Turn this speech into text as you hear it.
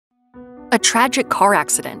A tragic car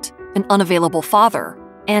accident, an unavailable father,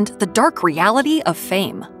 and the dark reality of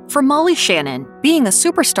fame. For Molly Shannon, being a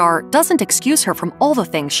superstar doesn't excuse her from all the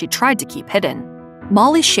things she tried to keep hidden.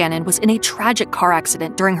 Molly Shannon was in a tragic car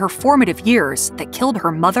accident during her formative years that killed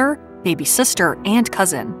her mother, baby sister, and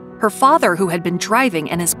cousin. Her father, who had been driving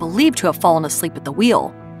and is believed to have fallen asleep at the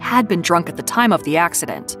wheel, had been drunk at the time of the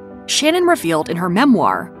accident. Shannon revealed in her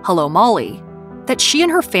memoir, Hello, Molly, that she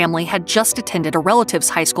and her family had just attended a relative's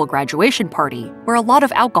high school graduation party where a lot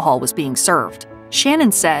of alcohol was being served.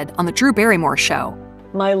 Shannon said on The Drew Barrymore Show,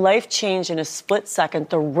 "My life changed in a split second.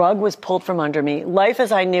 The rug was pulled from under me. Life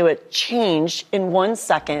as I knew it changed in 1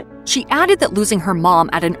 second." She added that losing her mom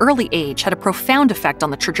at an early age had a profound effect on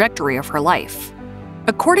the trajectory of her life.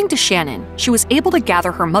 According to Shannon, she was able to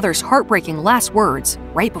gather her mother's heartbreaking last words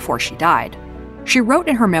right before she died. She wrote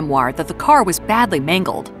in her memoir that the car was badly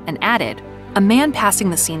mangled and added, "A man passing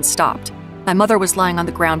the scene stopped. My mother was lying on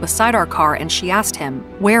the ground beside our car and she asked him,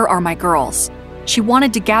 'Where are my girls?' She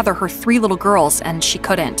wanted to gather her 3 little girls and she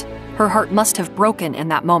couldn't. Her heart must have broken in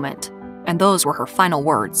that moment." And those were her final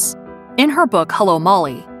words. In her book, Hello,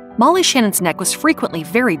 Molly, Molly Shannon's neck was frequently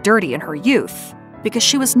very dirty in her youth because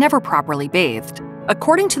she was never properly bathed.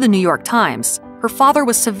 According to the New York Times, her father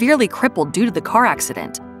was severely crippled due to the car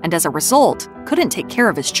accident, and as a result, couldn't take care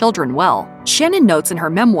of his children well. Shannon notes in her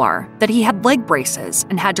memoir that he had leg braces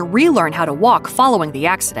and had to relearn how to walk following the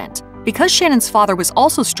accident. Because Shannon's father was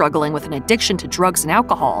also struggling with an addiction to drugs and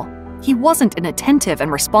alcohol, he wasn't an attentive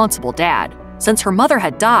and responsible dad. Since her mother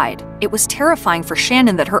had died, it was terrifying for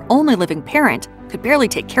Shannon that her only living parent could barely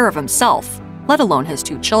take care of himself, let alone his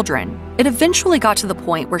 2 children. It eventually got to the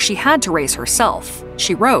point where she had to raise herself.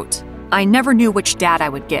 She wrote, "I never knew which dad I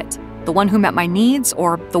would get, the one who met my needs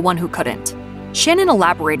or the one who couldn't." Shannon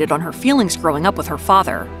elaborated on her feelings growing up with her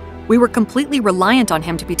father. "We were completely reliant on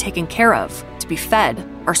him to be taken care of, to be fed.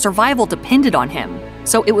 Our survival depended on him,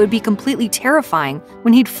 so it would be completely terrifying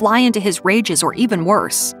when he'd fly into his rages or even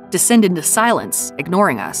worse, descend into silence,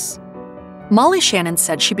 ignoring us." Molly Shannon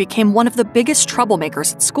said she became one of the biggest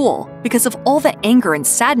troublemakers at school because of all the anger and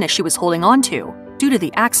sadness she was holding on to due to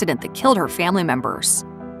the accident that killed her family members.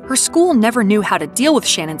 Her school never knew how to deal with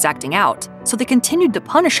Shannon's acting out, so they continued to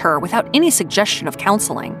punish her without any suggestion of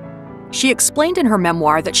counseling. She explained in her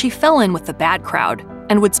memoir that she fell in with the bad crowd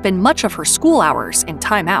and would spend much of her school hours in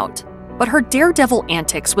time out. But her daredevil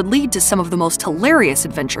antics would lead to some of the most hilarious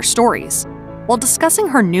adventure stories. While discussing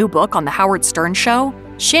her new book on The Howard Stern Show,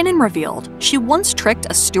 Shannon revealed she once tricked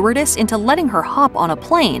a stewardess into letting her hop on a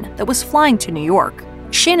plane that was flying to New York.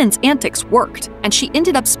 Shannon's antics worked, and she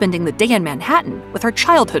ended up spending the day in Manhattan with her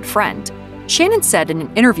childhood friend. Shannon said in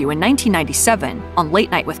an interview in 1997 on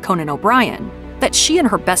Late Night with Conan O'Brien that she and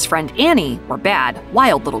her best friend Annie were bad,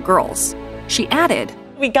 wild little girls. She added,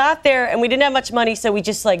 We got there and we didn't have much money, so we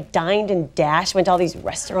just dined and dashed, went to all these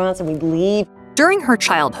restaurants and we'd leave. During her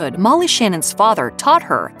childhood, Molly Shannon's father taught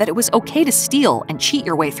her that it was okay to steal and cheat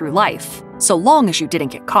your way through life, so long as you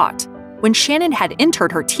didn't get caught. When Shannon had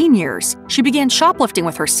entered her teen years, she began shoplifting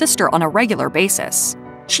with her sister on a regular basis.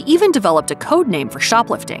 She even developed a code name for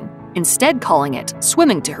shoplifting, instead calling it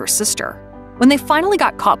swimming to her sister. When they finally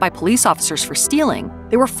got caught by police officers for stealing,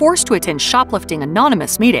 they were forced to attend shoplifting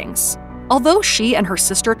anonymous meetings. Although she and her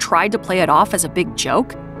sister tried to play it off as a big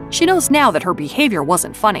joke, she knows now that her behavior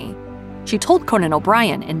wasn't funny. She told Conan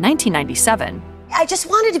O'Brien in 1997, I just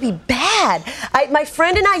wanted to be bad. My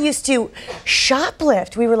friend and I used to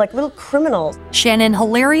shoplift. We were like little criminals. Shannon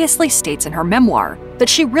hilariously states in her memoir that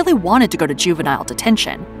she really wanted to go to juvenile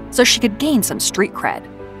detention so she could gain some street cred.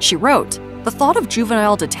 She wrote, "The thought of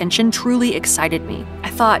juvenile detention truly excited me. I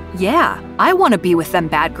thought, yeah, I want to be with them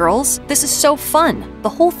bad girls. This is so fun." The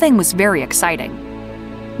whole thing was very exciting.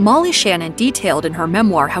 Molly Shannon detailed in her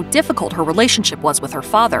memoir how difficult her relationship was with her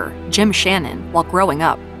father, Jim Shannon, while growing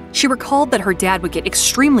up. She recalled that her dad would get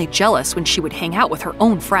extremely jealous when she would hang out with her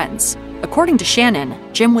own friends. According to Shannon,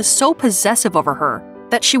 Jim was so possessive over her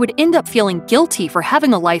that she would end up feeling guilty for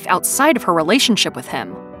having a life outside of her relationship with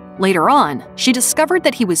him. Later on, she discovered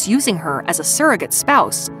that he was using her as a surrogate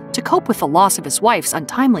spouse to cope with the loss of his wife's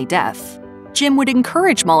untimely death. Jim would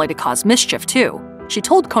encourage Molly to cause mischief too. She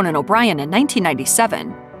told Conan O'Brien in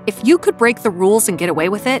 1997, "If you could break the rules and get away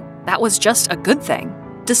with it, that was just a good thing."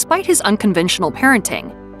 Despite his unconventional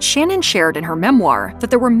parenting, Shannon shared in her memoir that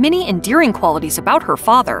there were many endearing qualities about her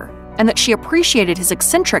father and that she appreciated his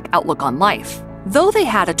eccentric outlook on life. Though they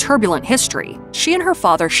had a turbulent history, she and her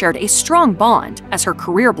father shared a strong bond as her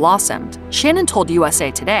career blossomed. Shannon told USA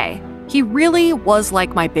Today, "He really was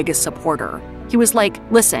like my biggest supporter. He was like,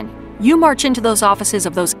 listen, You march into those offices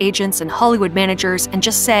of those agents and Hollywood managers and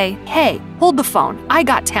just say, hey, hold the phone, I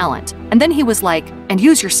got talent. And then he was like, and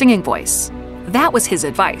use your singing voice. That was his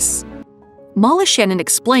advice. Molly Shannon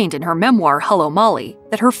explained in her memoir, Hello, Molly,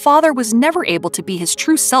 that her father was never able to be his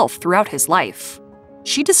true self throughout his life.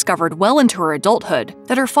 She discovered well into her adulthood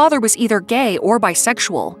that her father was either gay or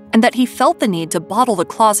bisexual, and that he felt the need to bottle the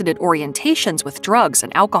closeted orientations with drugs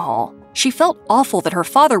and alcohol. She felt awful that her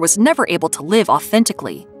father was never able to live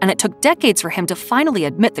authentically, and it took decades for him to finally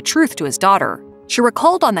admit the truth to his daughter. She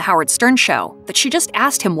recalled on The Howard Stern Show that she just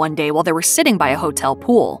asked him one day while they were sitting by a hotel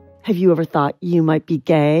pool, have you ever thought you might be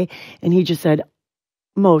gay? And he just said,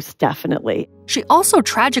 most definitely. She also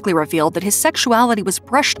tragically revealed that his sexuality was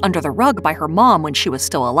brushed under the rug by her mom when she was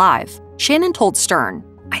still alive. Shannon told Stern,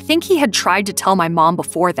 I think he had tried to tell my mom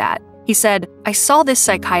before that. He said, I saw this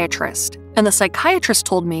psychiatrist, and the psychiatrist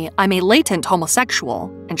told me I'm a latent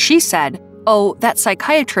homosexual, and she said, oh, that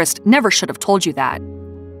psychiatrist never should have told you that.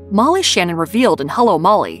 Molly Shannon revealed in Hello,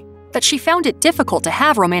 Molly that she found it difficult to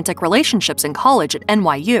have romantic relationships in college at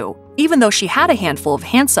NYU, even though she had a handful of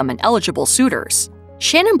handsome and eligible suitors.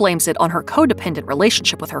 Shannon blames it on her codependent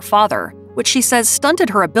relationship with her father, which she says stunted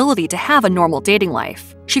her ability to have a normal dating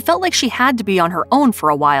life. She felt like she had to be on her own for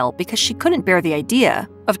a while because she couldn't bear the idea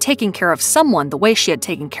of taking care of someone the way she had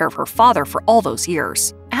taken care of her father for all those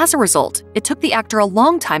years. As a result, it took the actor a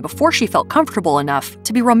long time before she felt comfortable enough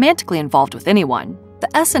to be romantically involved with anyone. The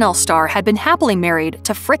SNL star had been happily married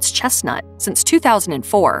to Fritz Chestnut since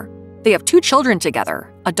 2004. They have 2 children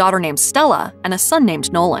together, a daughter named Stella and a son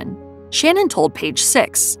named Nolan. Shannon told Page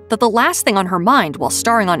 6 that the last thing on her mind while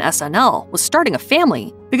starring on SNL was starting a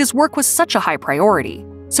family because work was such a high priority.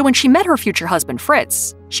 So when she met her future husband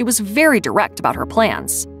Fritz, she was very direct about her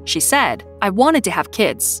plans. She said, I wanted to have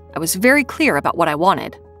kids. I was very clear about what I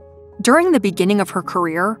wanted. During the beginning of her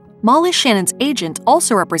career, Molly Shannon's agent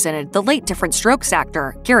also represented the late Different Strokes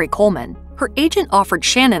actor Gary Coleman. Her agent offered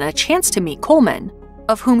Shannon a chance to meet Coleman,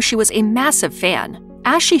 of whom she was a massive fan.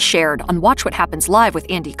 As she shared on Watch What Happens Live with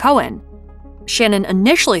Andy Cohen, Shannon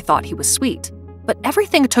initially thought he was sweet, but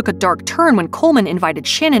everything took a dark turn when Coleman invited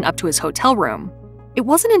Shannon up to his hotel room. It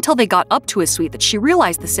wasn't until they got up to his suite that she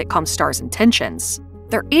realized the sitcom star's intentions.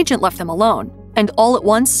 Their agent left them alone, and all at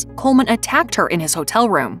once, Coleman attacked her in his hotel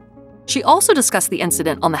room. She also discussed the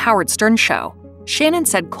incident on The Howard Stern Show. Shannon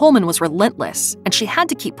said Coleman was relentless, and she had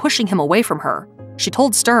to keep pushing him away from her. She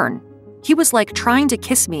told Stern, he was like trying to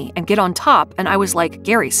kiss me and get on top, and I was like,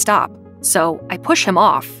 Gary, stop. So I push him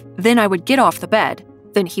off. Then I would get off the bed.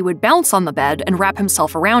 Then he would bounce on the bed and wrap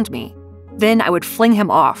himself around me. Then I would fling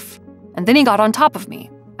him off. And then he got on top of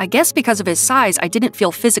me. I guess because of his size, I didn't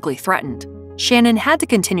feel physically threatened. Shannon had to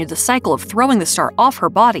continue the cycle of throwing the star off her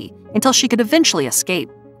body until she could eventually escape.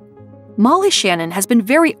 Molly Shannon has been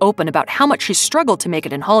very open about how much she struggled to make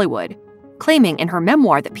it in Hollywood, claiming in her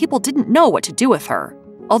memoir that people didn't know what to do with her.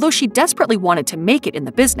 Although she desperately wanted to make it in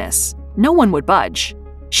the business, no one would budge.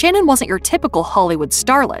 Shannon wasn't your typical Hollywood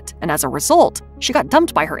starlet, and as a result, she got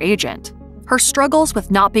dumped by her agent. Her struggles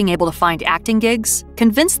with not being able to find acting gigs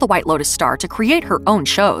convinced the White Lotus star to create her own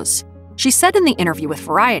shows. She said in the interview with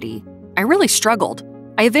Variety, I really struggled.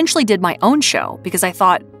 I eventually did my own show because I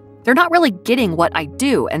thought, they're not really getting what I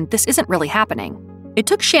do and this isn't really happening. It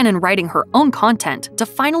took Shannon writing her own content to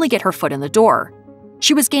finally get her foot in the door.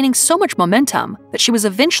 She was gaining so much momentum that she was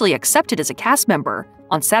eventually accepted as a cast member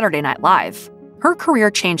on Saturday Night Live. Her career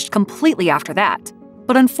changed completely after that.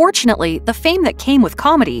 But unfortunately, the fame that came with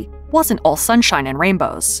comedy wasn't all sunshine and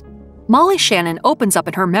rainbows. Molly Shannon opens up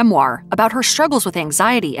in her memoir about her struggles with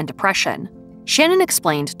anxiety and depression. Shannon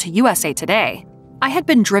explained to USA Today, I had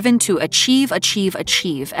been driven to achieve,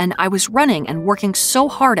 and I was running and working so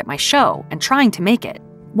hard at my show and trying to make it.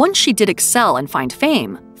 Once she did excel and find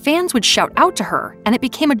fame, fans would shout out to her, and it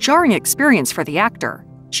became a jarring experience for the actor.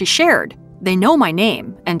 She shared, they know my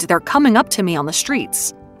name, and they're coming up to me on the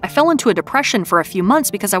streets. I fell into a depression for a few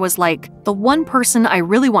months because I was like, the one person I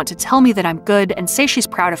really want to tell me that I'm good and say she's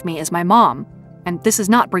proud of me is my mom, and this is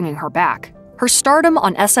not bringing her back. Her stardom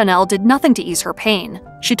on SNL did nothing to ease her pain.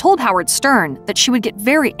 She told Howard Stern that she would get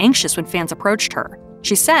very anxious when fans approached her.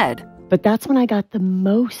 She said, but that's when I got the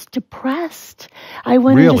most depressed. I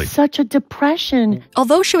went into such a depression.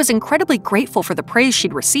 Although she was incredibly grateful for the praise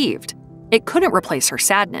she'd received, it couldn't replace her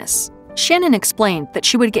sadness. Shannon explained that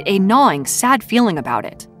she would get a gnawing, sad feeling about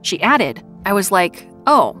it. She added, I was like,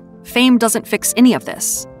 oh, fame doesn't fix any of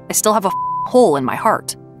this. I still have a hole in my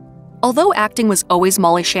heart. Although acting was always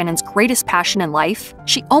Molly Shannon's greatest passion in life,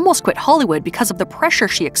 she almost quit Hollywood because of the pressure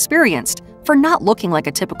she experienced for not looking like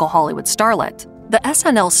a typical Hollywood starlet. The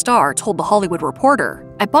SNL star told The Hollywood Reporter,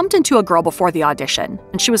 I bumped into a girl before the audition,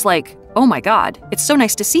 and she was like, "Oh my God, it's so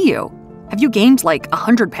nice to see you. Have you gained like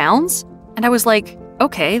 100 pounds?" And I was like,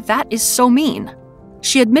 "Okay, that is so mean."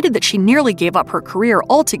 She admitted that she nearly gave up her career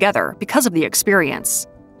altogether because of the experience.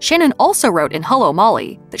 Shannon also wrote in Hello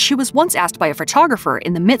Molly that she was once asked by a photographer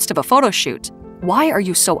in the midst of a photo shoot, "Why are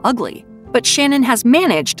you so ugly?" But Shannon has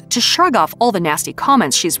managed to shrug off all the nasty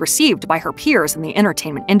comments she's received by her peers in the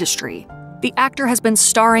entertainment industry. The actor has been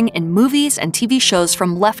starring in movies and TV shows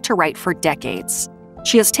from left to right for decades.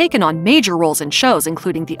 She has taken on major roles in shows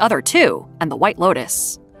including The Other Two and The White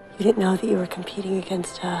Lotus. You didn't know that you were competing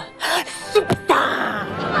against a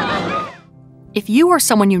superstar. If you or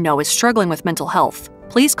someone you know is struggling with mental health,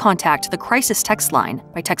 please contact the crisis text line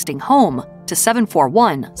by texting HOME to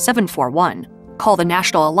 741-741. Call the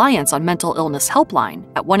National Alliance on Mental Illness Helpline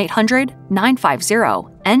at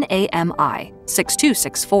 1-800-950-NAMI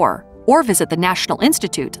 6264 or visit the National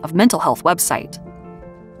Institute of Mental Health website.